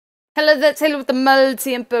Hello there, Taylor with the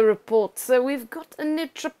multi-info report. So we've got a new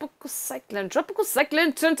Tropical Cyclone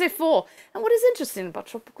 24. And what is interesting about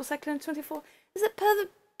Tropical Cyclone 24 is that per the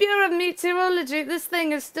Bureau of Meteorology, this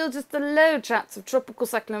thing is still just a low chance of tropical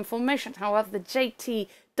cyclone formation. However, the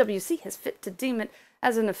JTWC has fit to deem it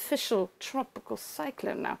as an official tropical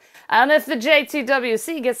cyclone now. And if the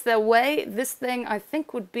JTWC gets their way, this thing I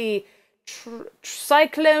think would be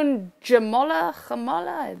Cyclone Jamala,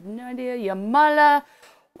 I have no idea, Jamala.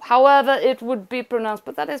 However it would be pronounced,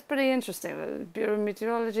 but that is pretty interesting. The Bureau of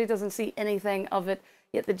Meteorology doesn't see anything of it,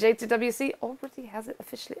 yet the JTWC already has it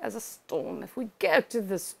officially as a storm. If we go to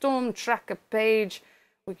the storm tracker page,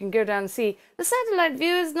 we can go down and see. The satellite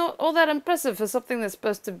view is not all that impressive for something that's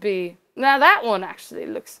supposed to be... Now that one actually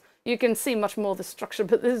looks... You can see much more of the structure,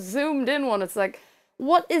 but the zoomed in one, it's like,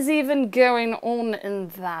 what is even going on in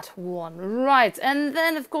that one? Right, and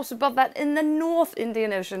then of course above that, in the North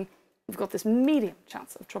Indian Ocean, we've got this medium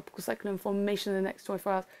chance of tropical cyclone formation in the next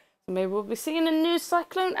 24 hours. So maybe we'll be seeing a new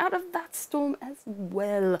cyclone out of that storm as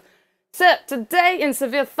well. So today in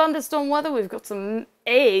severe thunderstorm weather, we've got some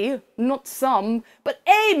not some, but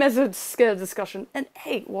a mesoscale discussion and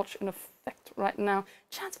a watch in effect right now.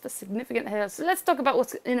 Chance for significant hail. So let's talk about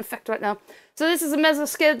what's in effect right now. So this is a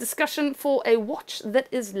mesoscale discussion for a watch that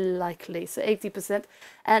is likely, so 80%.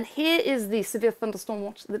 And here is the severe thunderstorm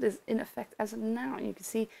watch that is in effect as of now. You can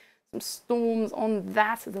see some storms on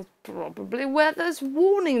that. That's probably where those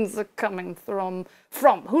warnings are coming from.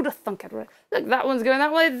 Who'd have thunk it, right? Look, that one's going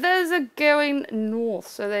that way. Those are going north.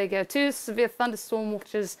 So there you go. 2 severe thunderstorm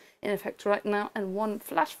watches in effect right now, and 1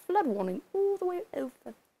 flash flood warning all the way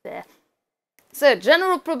over there. So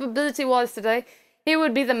general probability-wise today, here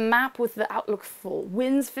would be the map with the outlook for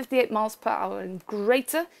winds 58 miles per hour and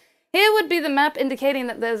greater. Here would be the map indicating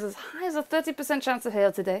that there's as high as a 30% chance of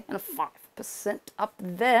hail today and a 5% up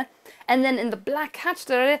there. And then in the black hatched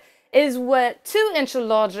area is where 2-inch or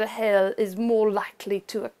larger hail is more likely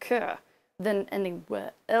to occur than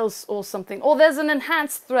anywhere else or something. Or there's an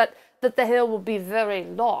enhanced threat that the hail will be very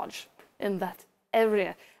large in that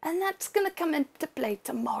area. And that's going to come into play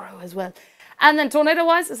tomorrow as well. And then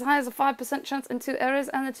tornado-wise, as high as a 5% chance in 2 areas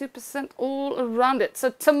and a 2% all around it.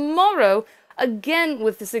 So tomorrow, again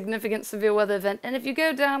with the significant severe weather event, and if you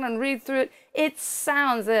go down and read through it, it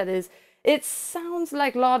sounds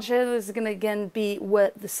like large hail is going to again be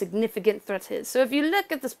where the significant threat is. So if you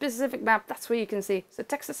look at the specific map, that's where you can see. So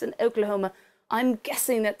Texas and Oklahoma, I'm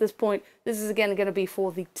guessing at this point, this is again going to be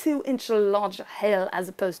for the 2-inch or larger hail as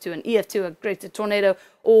opposed to an EF2 or greater tornado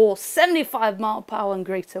or 75 mile per hour and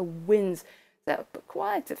greater winds. So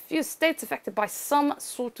quite a few states affected by some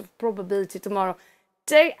sort of probability tomorrow.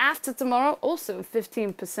 Day after tomorrow, also a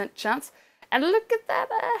 15% chance. And look at that,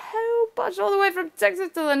 a whole bunch all the way from Texas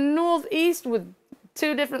to the northeast with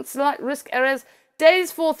 2 different slight risk areas.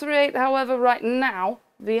 Days 4 through 8, however, right now,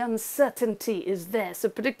 the uncertainty is there. So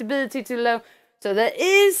predictability too low. So there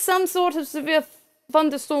is some sort of severe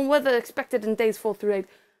thunderstorm weather expected in days 4 through 8.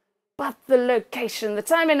 But the location, the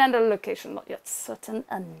timing and the location, not yet certain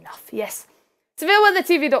enough. Yes.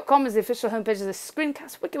 SevereWeatherTV.com is the official homepage of this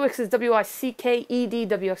screencast. WikiWix is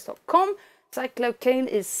WICKEDWX.com. Cyclocane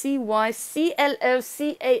is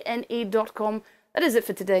CYCLOCANE.com. That is it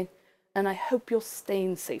for today, and I hope you're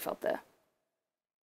staying safe out there.